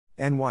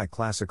NY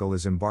Classical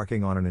is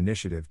embarking on an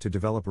initiative to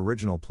develop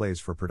original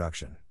plays for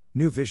production,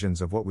 new visions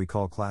of what we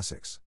call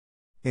classics.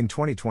 In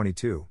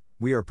 2022,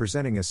 we are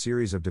presenting a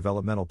series of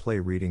developmental play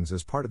readings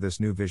as part of this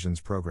New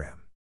Visions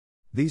program.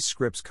 These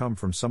scripts come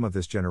from some of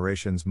this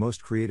generation's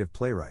most creative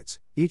playwrights,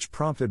 each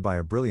prompted by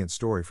a brilliant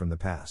story from the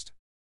past.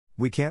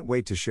 We can't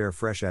wait to share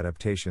fresh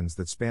adaptations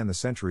that span the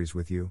centuries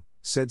with you,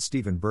 said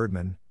Stephen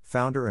Birdman,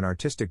 founder and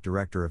artistic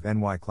director of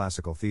NY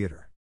Classical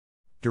Theatre.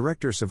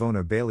 Director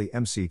Savona Bailey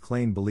MC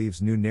Klein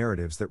believes new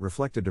narratives that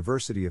reflect a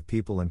diversity of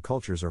people and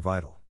cultures are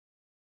vital.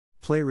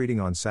 Play reading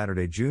on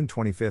Saturday, June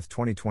 25,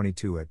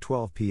 2022 at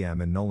 12 p.m.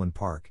 in Nolan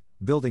Park,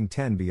 Building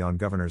 10 beyond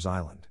Governor's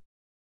Island.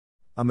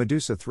 A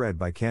Medusa thread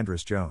by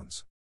Candace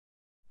Jones.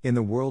 In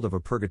the world of a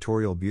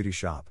purgatorial beauty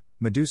shop,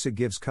 Medusa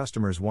gives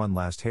customers one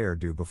last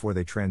hairdo before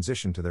they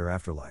transition to their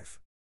afterlife.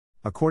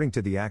 According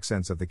to the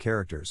accents of the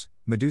characters,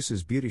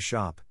 Medusa's beauty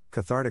shop,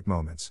 Cathartic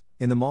Moments,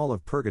 in the Mall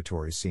of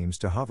Purgatory seems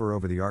to hover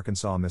over the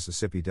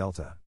Arkansas-Mississippi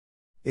Delta.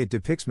 It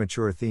depicts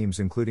mature themes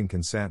including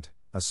consent,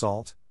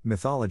 assault,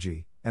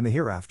 mythology, and the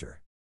hereafter.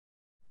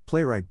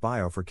 Playwright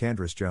bio for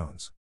Candace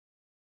Jones.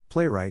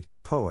 Playwright,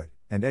 poet,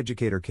 and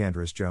educator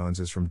Candace Jones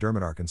is from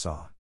Dermot,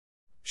 Arkansas.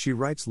 She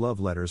writes love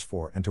letters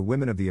for and to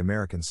women of the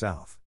American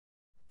South.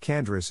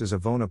 Candace is a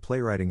VONA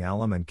playwriting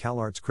alum and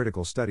CalArts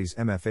Critical Studies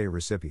MFA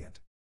recipient.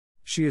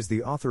 She is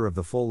the author of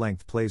the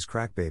full-length plays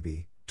Crack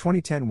Baby,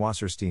 2010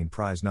 Wasserstein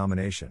Prize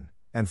nomination,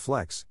 and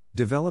Flex,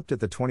 developed at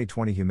the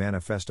 2020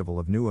 Humana Festival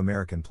of New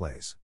American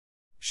Plays.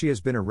 She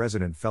has been a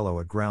resident fellow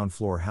at Ground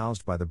Floor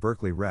housed by the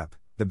Berkeley Rep,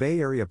 the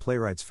Bay Area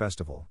Playwrights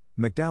Festival,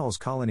 MacDowell's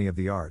Colony of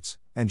the Arts,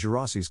 and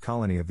Geraci's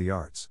Colony of the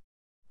Arts.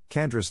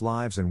 Candace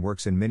lives and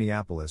works in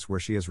Minneapolis where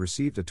she has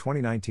received a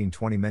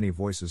 2019-20 Many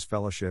Voices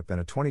Fellowship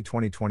and a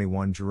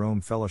 2020-21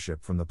 Jerome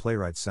Fellowship from the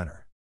Playwrights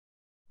Center.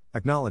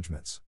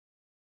 Acknowledgements.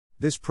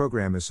 This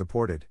program is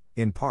supported,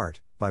 in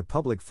part, by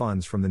public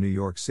funds from the New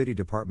York City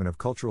Department of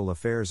Cultural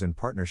Affairs in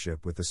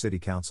partnership with the City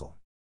Council.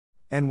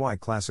 NY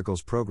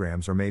Classical's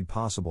programs are made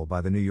possible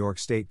by the New York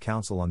State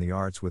Council on the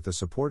Arts with the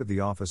support of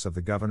the Office of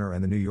the Governor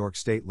and the New York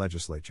State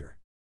Legislature.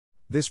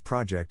 This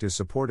project is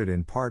supported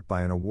in part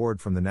by an award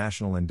from the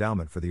National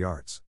Endowment for the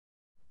Arts.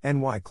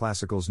 NY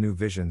Classical's New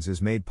Visions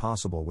is made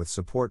possible with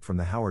support from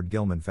the Howard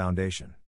Gilman Foundation.